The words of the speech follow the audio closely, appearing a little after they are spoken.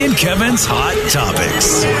Kevin's Hot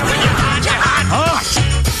Topics.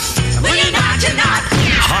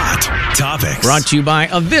 Hot Topics. Brought to you by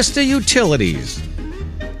Avista Utilities.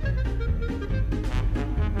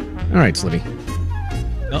 All right, Slitty.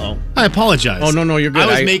 Uh-oh. I apologize. Oh, no, you're good. I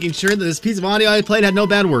was making sure that this piece of audio I played had no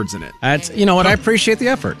bad words in it. That's, you know what? I appreciate the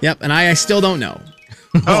effort. Yep, and I still don't know.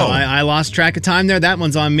 So I lost track of time there. That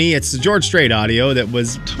one's on me. It's the George Strait audio that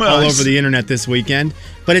was all over the internet this weekend.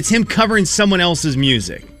 But it's him covering someone else's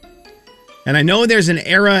music. And I know there's an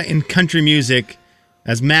era in country music,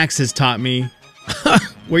 as Max has taught me,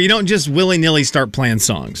 where you don't just willy-nilly start playing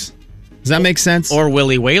songs. Does that make sense? Or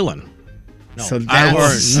Willie Whalen. No, so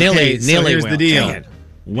that's, Nilly here's Whalen. the deal.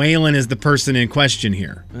 Waylon is the person in question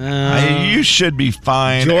here. You should be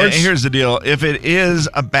fine. George? Here's the deal. If it is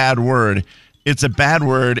a bad word, it's a bad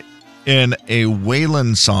word in a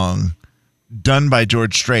Waylon song done by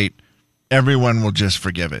George Strait. Everyone will just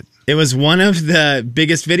forgive it. It was one of the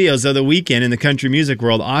biggest videos of the weekend in the country music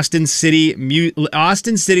world. Austin City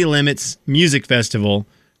Limits Music Festival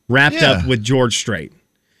wrapped up with George Strait.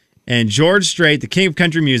 And George Strait, the king of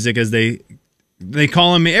country music, as they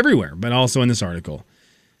call him everywhere, but also in this article,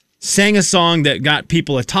 sang a song that got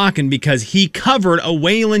people a-talking because he covered a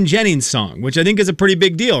Waylon Jennings song, which I think is a pretty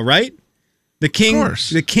big deal, right? The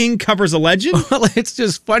king covers a legend? Well, it's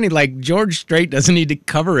just funny. Like, George Strait doesn't need to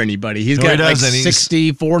cover anybody. He's got like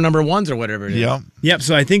 64 number ones or whatever it is. Yep,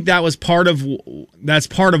 so I think that was part of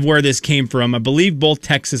where this came from. I believe both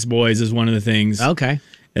Texas boys is one of the things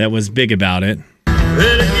that was big about it.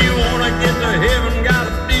 Well, if you want to get to heaven, got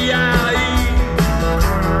a D.I.E.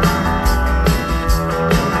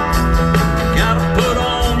 Gotta put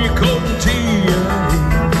on your coat and T.I.E.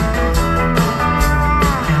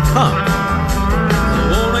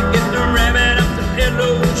 Wanna get the rabbit up to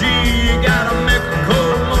L.O.G. You gotta make a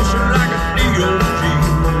cold motion like a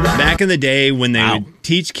D.O.G. Back in the day when they would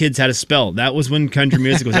teach kids how to spell, that was when country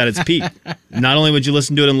music was at its peak. Not only would you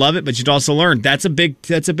listen to it and love it, but you'd also learn. That's a big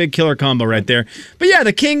killer combo right there. But yeah,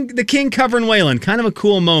 the king covering Waylon, kind of a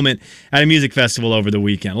cool moment at a music festival over the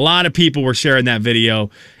weekend. A lot of people were sharing that video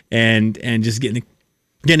and just getting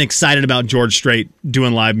excited about George Strait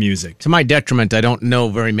doing live music. To my detriment, I don't know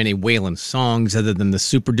very many Waylon songs other than the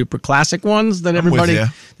super duper classic ones that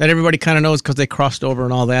everybody kind of knows because they crossed over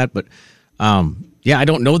and all that. But yeah, I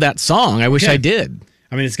don't know that song. I wish I did.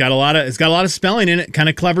 I mean, it's got a lot of spelling in it. Kind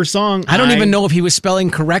of clever song. I don't even know if he was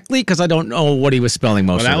spelling correctly because I don't know what he was spelling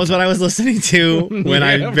most of the time. That was what I was listening to when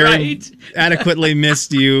I very adequately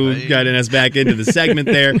missed you getting us back into the segment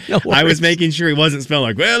there. I was making sure he wasn't spelling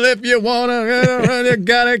like, well, if you wanna, you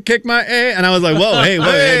gotta kick my A. And I was like, whoa, hey,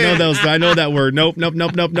 I know that word. Nope.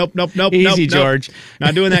 Easy, George.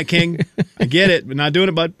 Not doing that, King. I get it, but not doing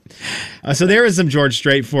it, bud. So there is some George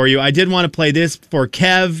Strait for you. I did want to play this for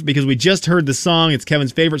Kev because we just heard the song. It's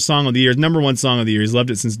Kevin's favorite song of the year, number one song of the year. He's loved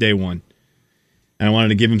it since day one. And I wanted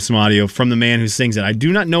to give him some audio from the man who sings it. I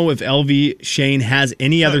do not know if LV Shane has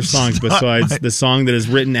any other songs besides the song that is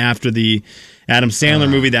written after the Adam Sandler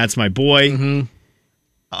movie, That's My Boy.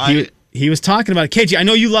 Mm-hmm. He was talking about it. KG, I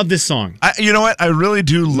know you love this song. You know what? I really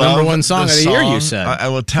do love number one song of the year, you said. I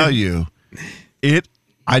will tell you,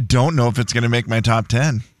 I don't know if it's going to make my top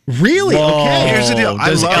 10. Really? Whoa. Okay. Here's the deal.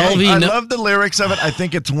 Does I LV love the lyrics of it. I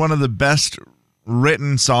think it's one of the best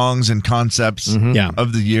written songs and concepts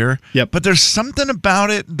of the year. Yep. But there's something about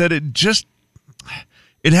it that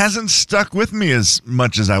it hasn't stuck with me as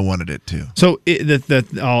much as I wanted it to. So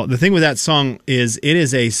the thing with that song is it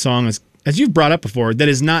is a song, as you've brought up before, that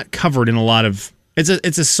is not covered in a lot of... It's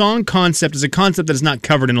a song concept. It's a concept that is not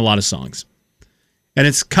covered in a lot of songs. And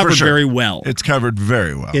it's covered very well. It's covered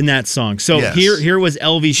very well. In that song. So here was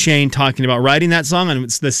LV Shane talking about writing that song. And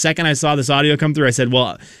the second I saw this audio come through, I said,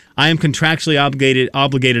 well, I am contractually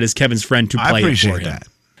obligated as Kevin's friend to play it for him. That.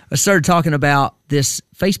 I started talking about this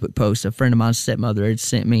Facebook post a friend of mine's stepmother had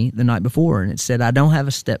sent me the night before. And it said, I don't have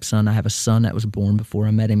a stepson. I have a son that was born before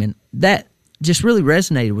I met him. And that just really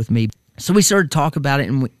resonated with me. So we started to talk about it,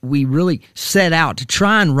 and we really set out to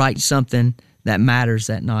try and write something that matters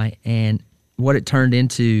that night. And what it turned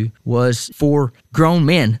into was 4 grown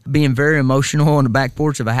men being very emotional on the back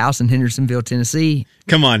porch of a house in Hendersonville, Tennessee.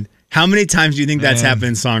 Come on. How many times do you think that's happened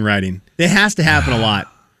in songwriting? It has to happen a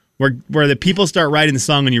lot. Where the people start writing the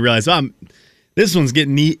song and you realize, this one's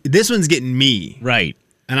getting me. Right.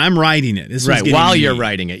 And I'm writing it. This right, while you're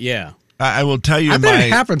writing it, yeah. I will tell you, I bet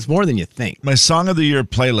it happens more than you think. My Song of the Year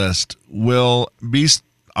playlist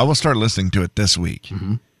I will start listening to it this week.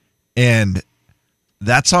 Mm-hmm. And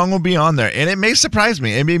that song will be on there. And it may surprise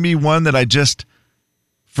me. It may be one that I just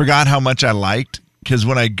forgot how much I liked. Because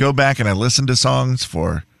when I go back and I listen to songs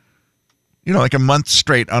for like a month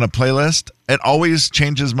straight on a playlist, it always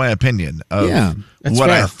changes my opinion of that's what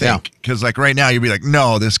fair. I think. Because like right now, you'd be like,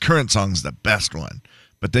 no, this current song's the best one.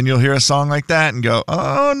 But then you'll hear a song like that and go,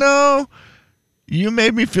 oh no, you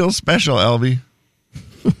made me feel special, Elvie.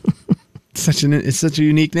 It's such a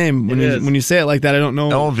unique name. When you say it like that, I don't know.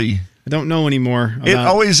 Elvie. I don't know anymore. It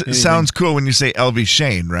always anything. sounds cool when you say Elvie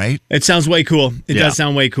Shane, right? It sounds way cool. It does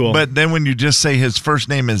sound way cool. But then when you just say his first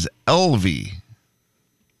name is Elvie.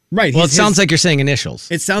 Right. Well, it sounds like you're saying initials.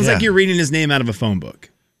 It sounds like you're reading his name out of a phone book.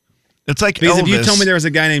 It's like Because Elvis. if you told me there was a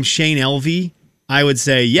guy named Shane Elvie, I would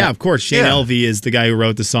say, yeah, of course, Shane Elvie is the guy who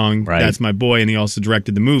wrote the song That's My Boy, and he also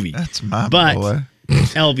directed the movie. That's my but boy.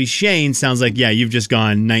 Elvie Shane sounds like, you've just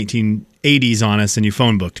gone 1980s on us and you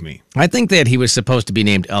phone booked me. I think that he was supposed to be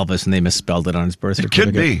named Elvis and they misspelled it on his birth It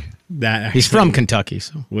certificate. could be. That He's from Kentucky,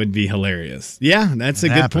 so. would be hilarious. Yeah, that's a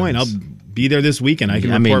good happens. point. I'll be there this weekend. I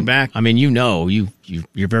can report back. I mean,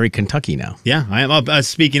 you're very Kentucky now. Yeah, I am.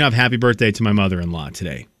 Speaking of, happy birthday to my mother-in-law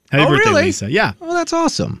today. Happy Oh, birthday, really? Lisa. Yeah. Oh, that's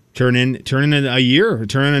awesome. Turning a year,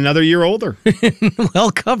 turning another year older.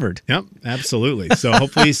 Well covered. Yep, absolutely. So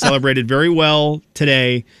hopefully celebrated very well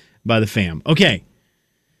today by the fam. Okay.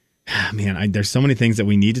 Man, there's so many things that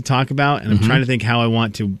we need to talk about, and I'm trying to think how I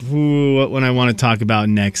want to, what I want to talk about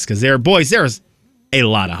next, because there's a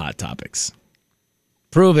lot of hot topics.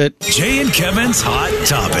 Prove it. Jay and Kevin's Hot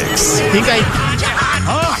Topics. I think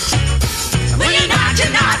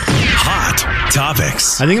Hot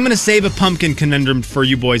Topics. I'm going to save a pumpkin conundrum for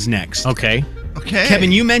you boys next. Okay. Okay.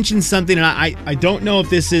 Kevin, you mentioned something, and I don't know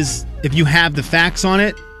if you have the facts on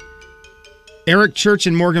it. Eric Church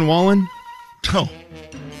and Morgan Wallen? Oh.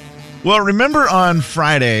 Well, remember on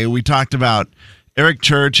Friday we talked about Eric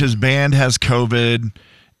Church, his band has COVID,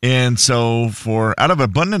 and so out of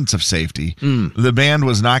abundance of safety, the band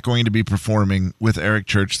was not going to be performing with Eric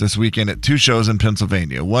Church this weekend at 2 shows in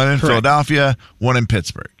Pennsylvania, one in Philadelphia, one in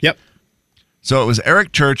Pittsburgh. Yep. So it was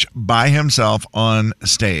Eric Church by himself on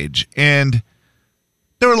stage, and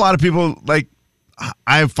there were a lot of people, like,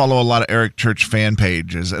 I follow a lot of Eric Church fan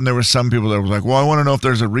pages, and there were some people that were like, well, I want to know if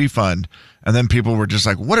there's a refund. And then people were just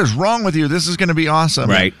like, what is wrong with you? This is going to be awesome.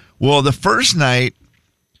 Right. Well, the first night,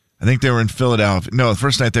 I think they were in Philadelphia. No, the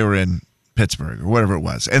first night they were in Pittsburgh or whatever it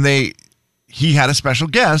was. And he had a special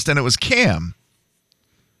guest, and it was Cam.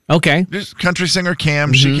 Okay. Just country singer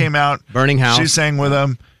Cam. She came out. Burning House. She sang with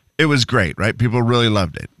him. It was great, right? People really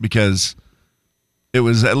loved it because it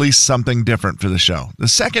was at least something different for the show. The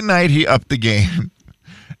second night, he upped the game,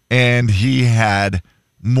 and he had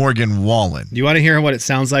Morgan Wallen. Do you want to hear what it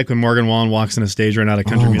sounds like when Morgan Wallen walks on a stage right out of a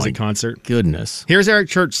country music concert? Goodness. Here's Eric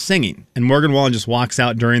Church singing, and Morgan Wallen just walks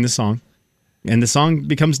out during the song, and the song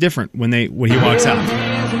becomes different when he walks out.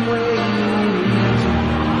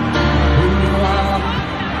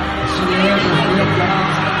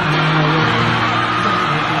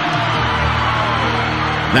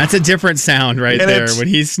 That's a different sound right there when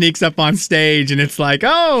he sneaks up on stage and it's like,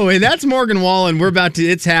 oh, and that's Morgan Wallen.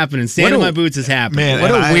 It's happening. Stand in my boots is happening. Man,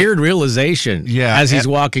 What a weird realization. Yeah, As he's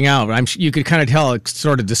walking out. You could kind of tell it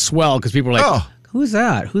started to swell because people were like, who's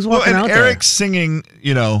that? Who's walking out there? Eric's singing,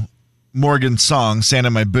 Morgan's song, Stand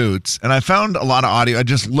in My Boots. And I found a lot of audio. I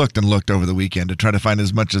just looked over the weekend to try to find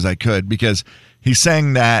as much as I could because he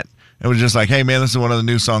sang that. It was just like, hey, man, this is one of the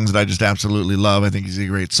new songs that I just absolutely love. I think he's a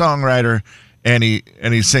great songwriter. And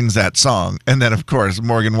he sings that song. And then, of course,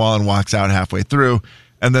 Morgan Wallen walks out halfway through,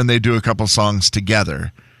 and then they do a couple songs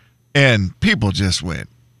together. And people just went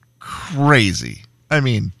crazy. I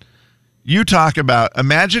mean, you talk about,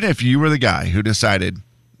 imagine if you were the guy who decided,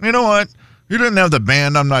 you know what, you didn't have the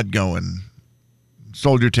band, I'm not going.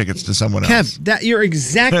 Sold your tickets to someone else. Kev, you're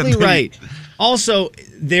exactly right. Also,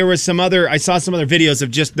 I saw some other videos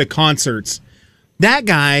of just the concerts. That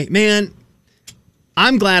guy, man,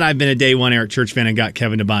 I'm glad I've been a day one Eric Church fan and got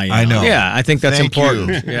Kevin to buy in. I know. Yeah, I think that's Thank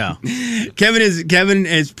important. you. Yeah. Kevin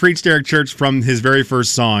has preached Eric Church from his very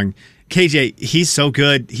first song. KJ, he's so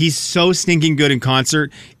good. He's so stinking good in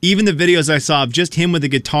concert. Even the videos I saw of just him with the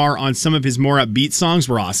guitar on some of his more upbeat songs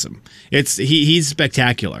were awesome. He's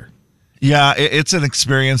spectacular. Yeah, it's an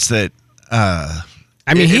experience that...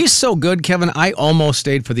 he's so good, Kevin. I almost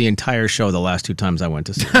stayed for the entire show the last 2 times I went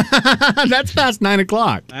to see him. That's past 9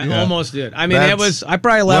 o'clock. I almost did. I mean, I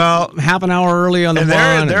probably left half an hour early on the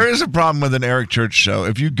one. There is a problem with an Eric Church show.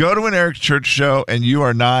 If you go to an Eric Church show and you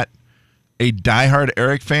are not a diehard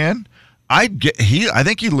Eric fan, I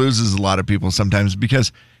think he loses a lot of people sometimes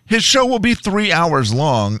because his show will be 3 hours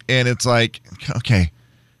long, and it's like, okay,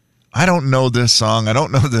 I don't know this song. I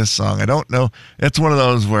don't know this song. I don't know. It's one of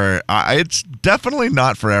those where it's definitely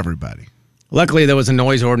not for everybody. Luckily, there was a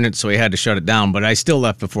noise ordinance, so we had to shut it down. But I still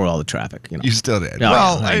left before all the traffic. You know. You still did. Yeah,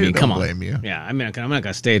 Well, I mean, don't come on. blame you. Yeah, I mean, I'm not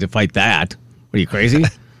gonna stay to fight that. What are you crazy?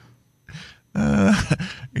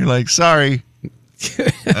 You're like, sorry.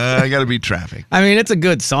 I got to beat traffic. I mean, it's a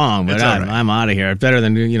good song, but It's all right. I'm out of here. It's better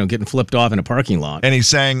than getting flipped off in a parking lot. And he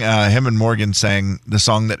sang, him and Morgan sang the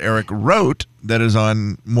song that Eric wrote that is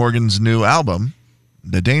on Morgan's new album,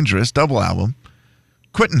 the Dangerous double album,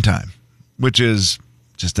 Quittin' Time, which is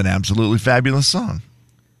just an absolutely fabulous song.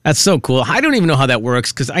 That's so cool. I don't even know how that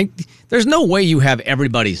works because there's no way you have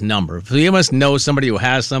everybody's number. So you must know somebody who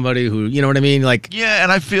has somebody who, you know what I mean? Like, Yeah,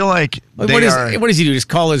 and I feel like what they does are... what does he do? Just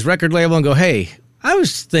call his record label and go, "Hey, I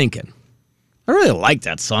was thinking, I really like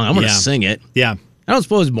that song. I'm going to Yeah. sing it." Yeah. I don't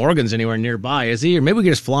suppose Morgan's anywhere nearby, is he? Or maybe we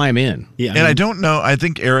can just fly him in. Yeah. And I don't know. I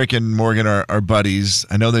think Eric and Morgan are buddies.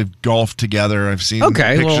 I know they've golfed together. I've seen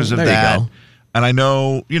pictures of there you that. go. And I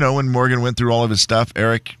know, when Morgan went through all of his stuff,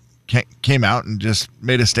 Eric came out and just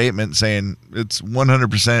made a statement saying it's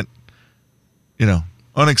 100%,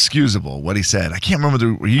 unexcusable what he said. I can't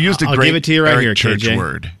remember he used a I'll great give it to you right Eric here, Church KJ.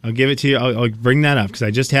 word. I'll give it to you. I'll bring that up because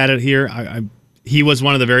I just had it here. He was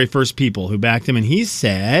one of the very first people who backed him, and he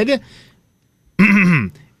said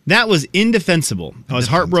that was indefensible. I was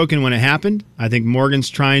heartbroken when it happened. I think Morgan's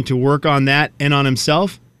trying to work on that and on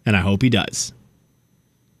himself, and I hope he does.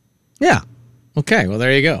 Yeah. Okay, well,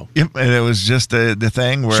 there you go. Yep, and it was just the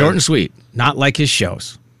thing where Short and sweet. Not like his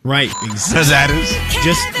shows. Right. Because that is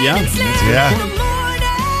Just, yeah.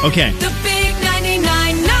 yeah. Okay. The big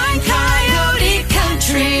 99.9 Coyote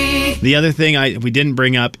Country. The other thing we didn't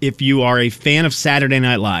bring up, if you are a fan of Saturday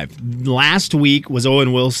Night Live, last week was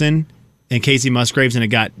Owen Wilson and Casey Musgraves, and it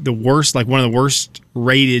got the worst, like one of the worst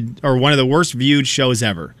rated or one of the worst viewed shows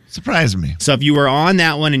ever. Surprised me. So if you were on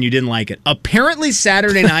that one and you didn't like it, apparently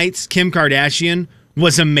Saturday Night's Kim Kardashian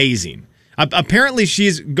was amazing. Apparently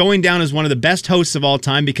she's going down as one of the best hosts of all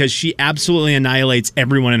time because she absolutely annihilates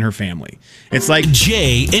everyone in her family. It's like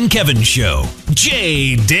Jay and Kevin Show.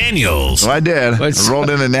 Jay Daniels. So I did. What's- I rolled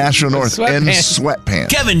into Nashville North in Sweatpants. sweatpants.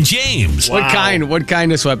 Kevin James. What kind of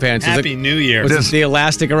sweatpants? Happy New Year. Was it the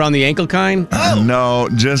elastic around the ankle kind? No,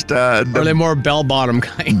 just Or are they the more bell-bottom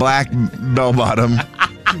kind? black bell bottom.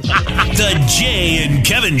 The Jay and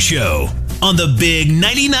Kevin Show on the big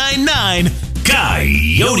 99.9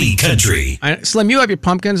 Coyote Country. Slim, you have your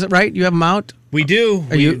pumpkins, right? You have them out? We do.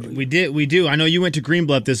 you- We do. I know you went to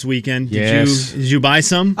Greenbluff this weekend. Yes. Did you buy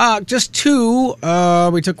some? Just two.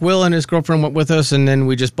 We took Will and his girlfriend went with us, and then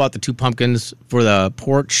we just bought the two pumpkins for the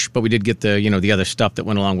porch. But we did get the other stuff that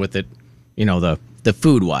went along with it. The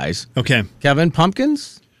food wise. Okay. Kevin,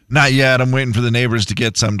 pumpkins? Not yet. I'm waiting for the neighbors to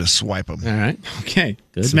get some to swipe them. All right. Okay.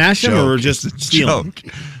 Good. Smash them or just It's a steal them?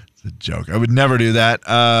 joke. It's a joke. I would never do that.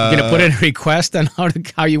 You gonna put in a request on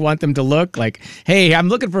how you want them to look? Like, hey, I'm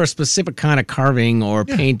looking for a specific kind of carving or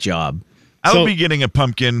paint job. I So- would be getting a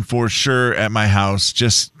pumpkin for sure at my house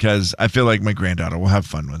just because I feel like my granddaughter will have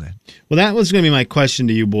fun with it. Well, that was going to be my question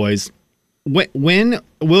to you boys. When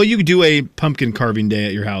will you do a pumpkin carving day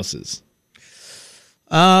at your houses?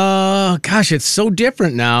 Gosh, it's so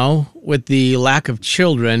different now with the lack of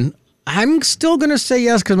children. I'm still gonna say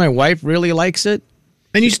yes because my wife really likes it.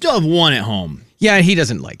 And you still have one at home. Yeah, he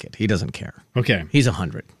doesn't like it. He doesn't care. Okay. He's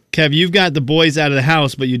 100. Kev, you've got the boys out of the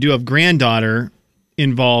house, but you do have granddaughter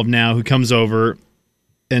involved now who comes over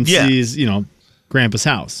and Yeah. sees, Grandpa's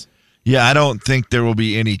house. Yeah, I don't think there will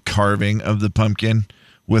be any carving of the pumpkin.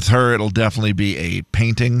 With her, it'll definitely be a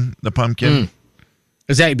painting the pumpkin.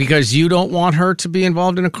 Is that because you don't want her to be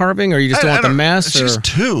involved in a carving, or you just don't want the mess? She's Or?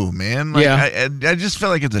 2, man. Like, Yeah. I just feel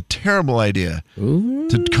like it's a terrible idea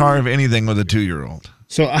to carve anything with a 2-year-old.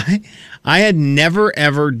 So I had never,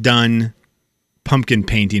 ever done pumpkin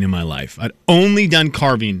painting in my life. I'd only done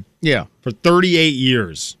carving Yeah. for 38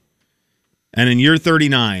 years. And in year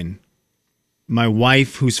 39, my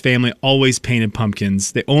wife, whose family always painted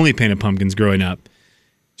pumpkins, they only painted pumpkins growing up,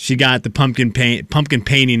 she got the pumpkin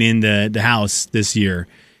painting in the house this year.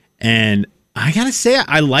 And I got to say,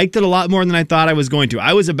 I liked it a lot more than I thought I was going to.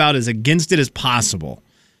 I was about as against it as possible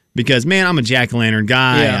because, man, I'm a jack-o'-lantern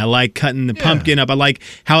guy. Yeah. I like cutting the pumpkin up. I like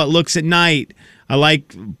how it looks at night. I like,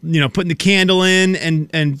 putting the candle in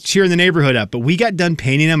and cheering the neighborhood up. But we got done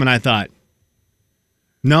painting them, and I thought,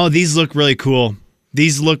 no, these look really cool.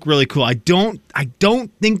 These look really cool. I don't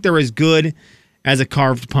think they're as good as a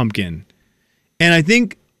carved pumpkin. And I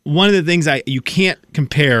think one of the things you can't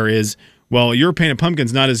compare is, well, your painted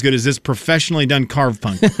pumpkin's not as good as this professionally done carved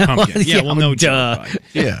pumpkin. No, duh.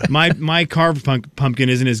 Yeah. My carved pumpkin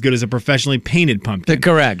isn't as good as a professionally painted pumpkin.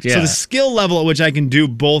 Correct. Yeah. So the skill level at which I can do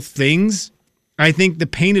both things, I think the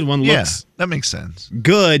painted one Yeah, looks that makes sense.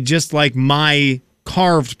 good, just like my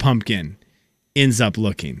carved pumpkin ends up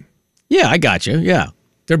looking. Yeah, I got you. Yeah.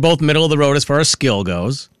 They're both middle of the road as far as skill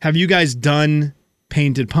goes. Have you guys done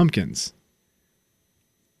painted pumpkins?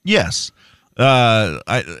 Yes.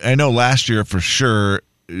 I know last year for sure,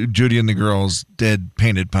 Judy and the girls did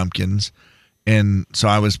painted pumpkins. And so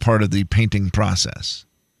I was part of the painting process.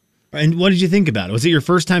 And what did you think about it? Was it your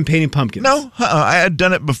first time painting pumpkins? No, I had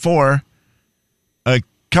done it before a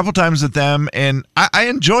couple times with them, and I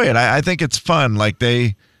enjoy it. I think it's fun. Like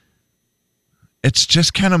it's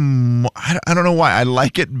just kind of, I don't know why. I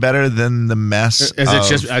like it better than the mess. Is it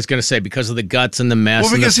just, I was going to say, because of the guts and the mess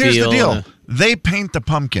Well, because and the here's the feel. deal. They paint the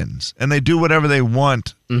pumpkins, and they do whatever they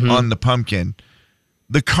want on the pumpkin.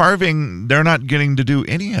 The carving, they're not getting to do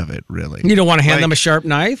any of it, really. You don't want to hand them a sharp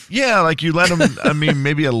knife? Yeah, like you let them, I mean,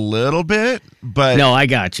 maybe a little bit, but No, I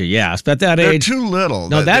got you. Yeah, at that they're age. too little.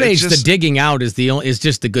 No, that age, just, the digging out is is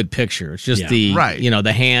just the good picture. It's just right.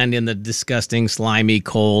 the hand in the disgusting, slimy,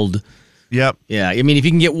 cold. Yep. Yeah, I mean, if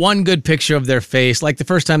you can get one good picture of their face, like the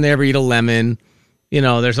first time they ever eat a lemon,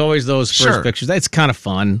 there's always those first pictures. That's kind of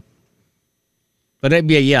fun. But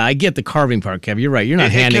I get the carving part, Kev. You're right. You're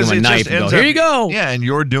not handing them a knife and go, here you go. Yeah, and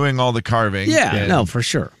you're doing all the carving. Yeah, no, for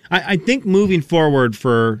sure. I think moving forward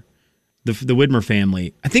for the Widmer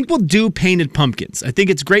family, I think we'll do painted pumpkins. I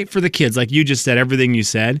think it's great for the kids, like you just said, everything you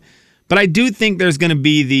said. But I do think there's going to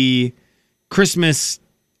be the Christmas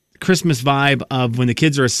vibe of when the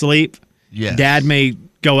kids are asleep. Yes. Dad may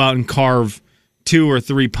go out and carve 2 or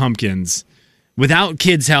 3 pumpkins without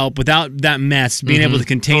kids' help, without that mess, being able to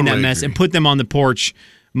contain that mess and put them on the porch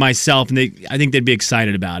myself. And I think they'd be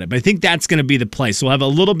excited about it. But I think that's going to be the place. So we'll have a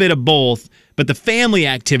little bit of both, but the family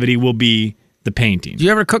activity will be the painting. Do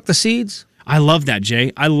you ever cook the seeds? I love that,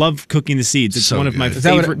 Jay. I love cooking the seeds. It's So one of my good. Is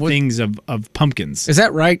that favorite things of pumpkins. Is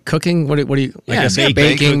that right? Cooking? What do you? Yeah,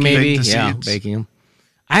 baking maybe. bake the Yeah, seeds. baking them.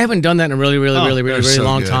 I haven't done that in a really they're so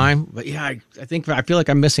long good. time. But yeah, I feel like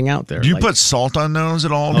I'm missing out there. Do you Like, put salt on those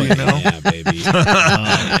at all? Do you know? Yeah, baby.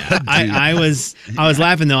 I was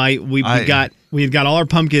laughing though. We had got all our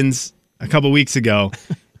pumpkins a couple weeks ago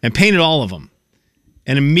and painted all of them.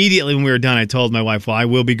 And immediately when we were done, I told my wife, "Well, I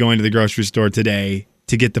will be going to the grocery store today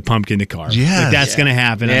to get the pumpkin to carve. Yes. Like that's gonna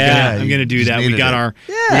happen. Yeah. I'm gonna do You that. just We needed got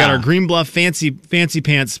it. our Green Bluff fancy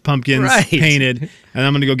pants pumpkins Right. painted, and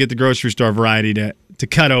I'm gonna go get the grocery store variety to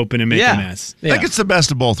cut open and make a mess. I think it's the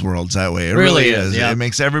best of both worlds that way. It Really really is, is. yeah. It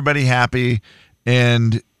makes everybody happy,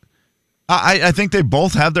 and I think they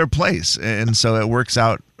both have their place, and so it works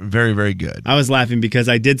out very, very good. I was laughing because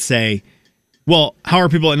I did say, "Well, how are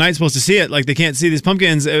people at night supposed to see it? Like they can't see these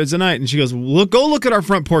pumpkins. It's a night." And she goes, "Go look at our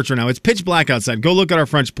front porch right now. It's pitch black outside. Go look at our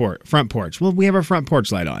front porch." Well, we have our front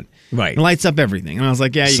porch light on. Right. It lights up everything. And I was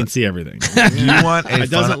like, "Yeah, you can see everything." Do you want a It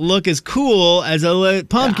doesn't look as cool as a lit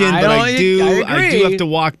pumpkin, but I do agree. have to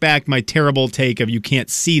walk back my terrible take of you can't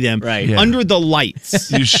see them Right. Yeah. under the lights.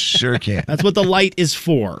 You sure can. That's what the light is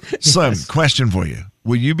for. Slim, question for you.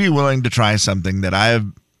 Will you be willing to try something that I have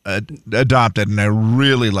adopted and I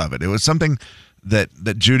really love it? It was something that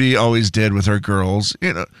Judy always did with her girls,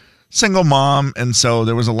 single mom. And so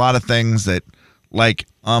there was a lot of things that, like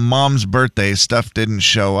on mom's birthday, stuff didn't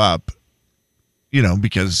show up,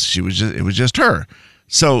 because it was just her.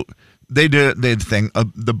 So they did the thing,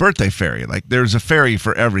 the birthday fairy. Like there's a fairy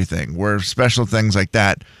for everything where special things like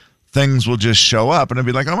that, things will just show up and it'll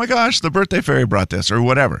be like, oh my gosh, the birthday fairy brought this or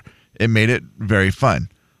whatever. It made it very fun.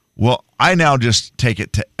 Well, I now just take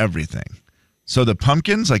it to everything. So the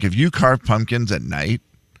pumpkins, like if you carve pumpkins at night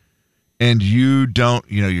and you don't,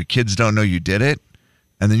 your kids don't know you did it,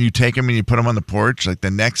 and then you take them and you put them on the porch, like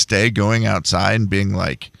the next day going outside and being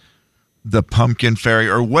like the pumpkin fairy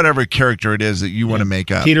or whatever character it is that you want to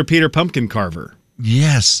make up. Peter Pumpkin Carver.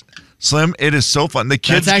 Yes. Slim, it is so fun. The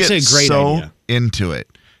kids That's actually get a great so idea. into it.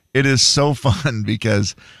 It is so fun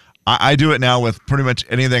because I do it now with pretty much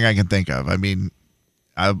anything I can think of. I mean,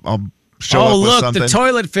 I'll show up with look, something. the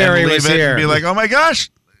toilet fairy and leave was it here. And be like, oh my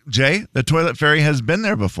gosh, Jay, the toilet fairy has been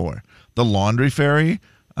there before. The laundry fairy,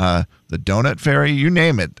 the donut fairy, you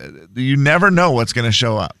name it. You never know what's going to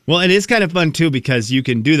show up. Well, it is kind of fun too because you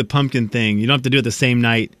can do the pumpkin thing. You don't have to do it the same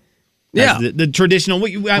night. Yeah. The traditional.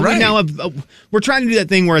 We now have. We're trying to do that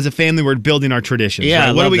thing where, as a family, we're building our traditions. Yeah, right?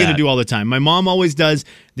 I What are love we going that. to do all the time? My mom always does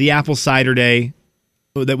the apple cider day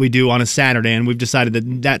that we do on a Saturday, and we've decided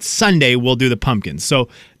that Sunday we'll do the pumpkins. So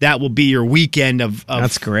that will be your weekend of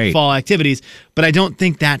That's great. fall activities. But I don't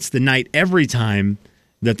think that's the night every time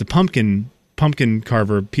that the pumpkin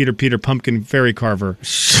carver, Peter Pumpkin Fairy Carver,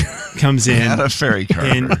 comes in. Not a fairy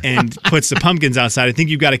carver. and puts the pumpkins outside. I think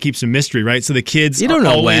you've got to keep some mystery, right? So the kids You don't are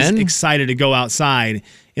know always when. excited to go outside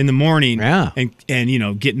in the morning Yeah.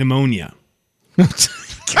 and get pneumonia. Jay,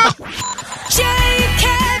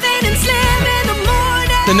 Kevin, and Slim in the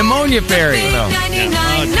The Pneumonia Fairy. Big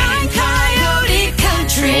 99.9 Coyote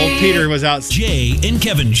Country. Old Peter was out. Jay and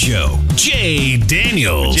Kevin Show. Jay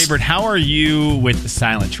Daniels. Jaybird, how are you with the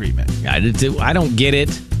silent treatment? I don't get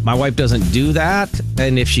it. My wife doesn't do that,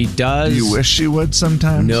 and if she does, You wish she would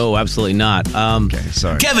sometimes? no, absolutely not. Okay,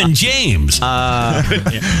 sorry. Kevin James.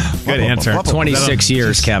 Good answer. 26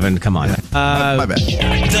 years, Kevin. Come on. My bad.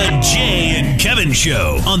 The Jay and Kevin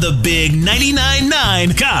Show on the Big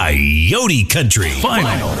 99.9 Coyote Country.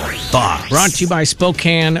 Final thoughts. Brought to you by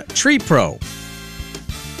Spokane Tree Pro.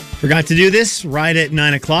 Forgot to do this right at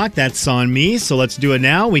 9 o'clock. That's on me. So let's do it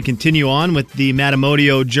now. We continue on with the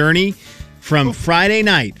Matamodio journey from Friday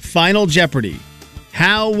night. Final Jeopardy.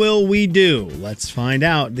 How will we do? Let's find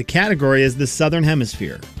out. The category is the Southern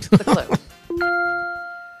Hemisphere. The clue.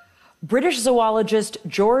 British zoologist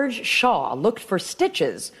George Shaw looked for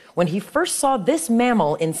stitches when he first saw this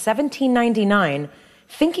mammal in 1799,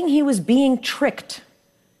 thinking he was being tricked.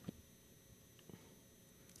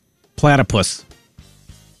 Platypus.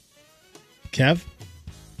 Kev?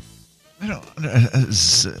 I don't.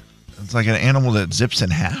 It's like an animal that zips in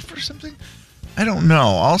half or something. I don't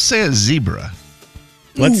know. I'll say a zebra.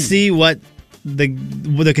 Let's see what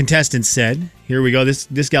the contestants said. Here we go. This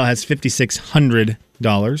gal has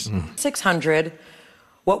 $5,600. 600.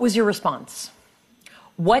 What was your response?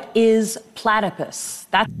 What is platypus?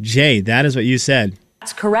 Jay, that is what you said.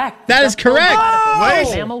 That's correct. That is Duck-billed correct. platypus is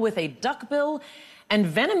Whoa. a mammal with a duck bill and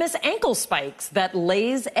venomous ankle spikes that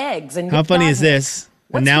lays eggs. And How gets funny dog is this? eggs.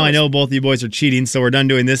 And now I know both of you boys are cheating, so we're done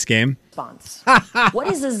doing this game. Response. What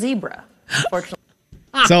is a zebra? Fortunately.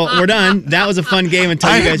 So we're done. That was a fun game until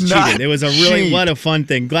I you guys did not cheated. It was a really, cheat. what a fun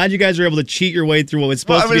thing. Glad you guys were able to cheat your way through what was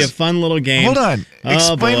supposed to be a fun little game. Hold on. Oh,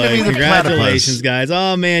 Explain boy. to me the Congratulations, platypus. guys.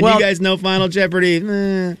 Oh, man. Well- you guys know Final Jeopardy.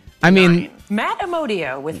 I mean, Matt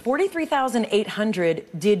Amodio with 43,800.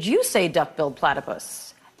 Did you say duck-billed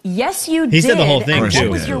platypus? Yes, you did. He said the whole thing, and too. What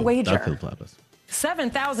was your wager? duck-billed platypus.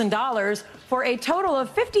 $7,000 for a total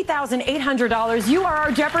of $50,800. You are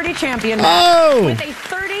our Jeopardy champion Oh! with a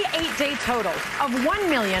 38-day total of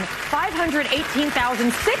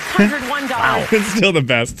 $1,518,601. It's still the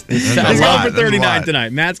best. He's a going lot. for That's a 39 lot.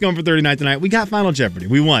 tonight. Matt's going for 39 tonight. We got Final Jeopardy.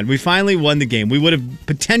 We won. We finally won the game. We would have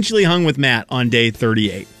potentially hung with Matt on day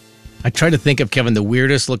 38. I tried to think of, Kevin, the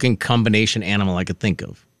weirdest looking combination animal I could think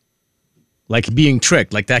of. Like being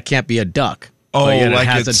tricked. Like that can't be a duck. Oh, But yet like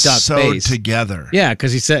it has it's a duck sewed face. together. Yeah,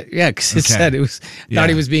 because he said, it Okay. said it was, Yeah. thought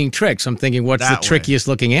he was being tricked. So I'm thinking, what's That the way. trickiest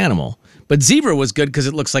looking animal? But zebra was good because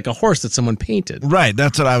it looks like a horse that someone painted. Right.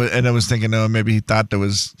 That's what I was. And I was thinking, oh, maybe he thought there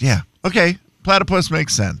was. Yeah. Okay. Platypus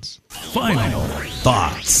makes sense. Final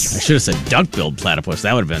thoughts. I should have said duck-billed platypus.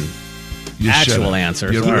 That would have been You actual shoulda.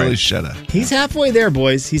 answer. You Sorry. really should have. He's halfway there,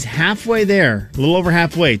 boys. He's halfway there. A little over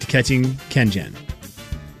halfway to catching Kenjen.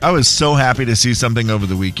 I was so happy to see something over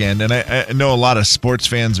the weekend, and I know a lot of sports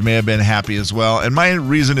fans may have been happy as well. And my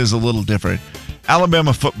reason is a little different.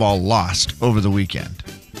 Alabama football lost over the weekend,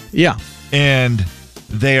 Yeah. and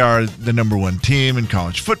they are the number one team in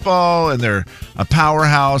college football, and they're a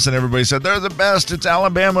powerhouse. And everybody said they're the best. It's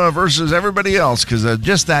Alabama versus everybody else because they're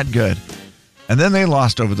just that good. And then they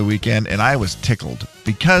lost over the weekend, and I was tickled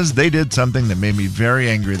because they did something that made me very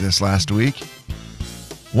angry this last week.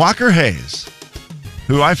 Walker Hayes,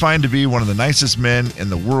 who I find to be one of the nicest men in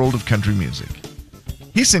the world of country music.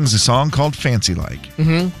 He sings a song called Fancy Like.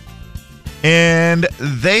 Mm-hmm. And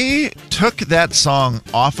they took that song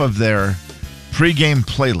off of their pregame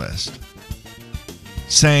playlist,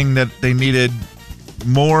 saying that they needed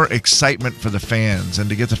more excitement for the fans and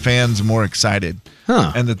to get the fans more excited.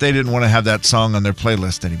 Huh. And that they didn't want to have that song on their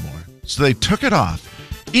playlist anymore. So they took it off.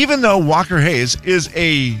 Even though Walker Hayes is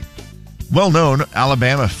a well-known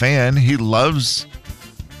Alabama fan, he loves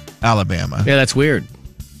Alabama. Yeah, that's weird.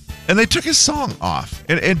 And they took his song off.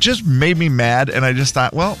 It just made me mad, and I just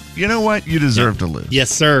thought, well, you know what? You deserve to lose. Yes,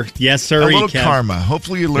 sir. Yes, sir. A little karma.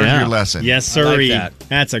 Hopefully you learned Yeah. your lesson. Yes, sir. that.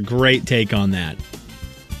 That's a great take on that.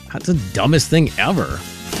 That's the dumbest thing ever.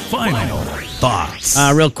 Final thoughts.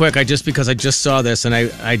 Real quick, because I just saw this, and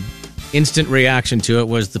I instant reaction to it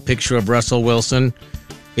was the picture of Russell Wilson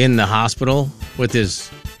in the hospital with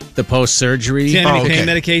the post-surgery. See any pain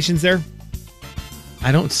okay. medications there?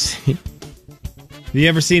 I don't see. Have you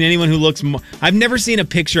ever seen anyone who looks more... I've never seen a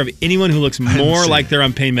picture of anyone who looks more seen like it. they're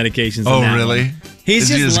on pain medications than Oh, that really? one. He's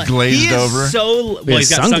Is he just glazed he is over? So well, He has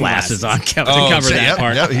he's got sunglasses on, Kevin. to Oh, cover so- that yep,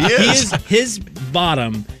 part. yep, he is. His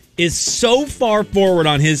bottom is so far forward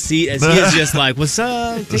on his seat as he is just like, "What's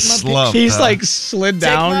up? Take my Slump, He's huh? like slid picture.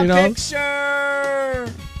 down, Take you my know.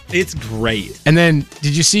 picture." It's great. And then,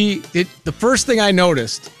 did you see it? The first thing I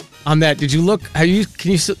noticed on that? Did you look? Can you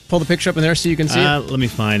pull the picture up in there so you can see it? Let me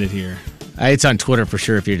find it here. It's on Twitter for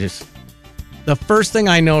sure. If you're just, the first thing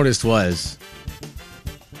I noticed was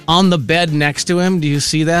on the bed next to him. Do you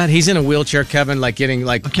see that? He's in a wheelchair, Kevin, like getting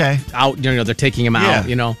out. They're taking him out.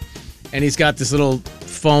 And he's got this little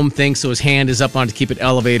foam thing, so his hand is up on to keep it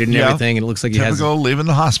elevated and everything. And it looks like he has leaving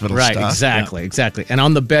the hospital. Right, stuff. exactly. And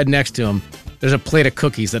on the bed next to him, there's a plate of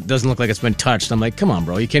cookies that doesn't look like it's been touched. I'm like, come on,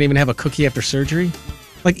 bro, you can't even have a cookie after surgery.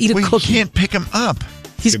 Like, eat a cookie. You can't pick him up.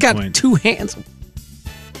 He's got 2 hands.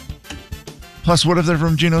 Plus, what if they're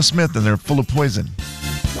from Geno Smith and they're full of poison?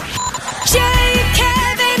 Jay,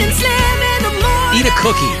 Kevin, and Slim in the morning. Eat a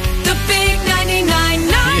cookie. The big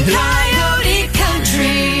 99.9 Coyote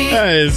Country.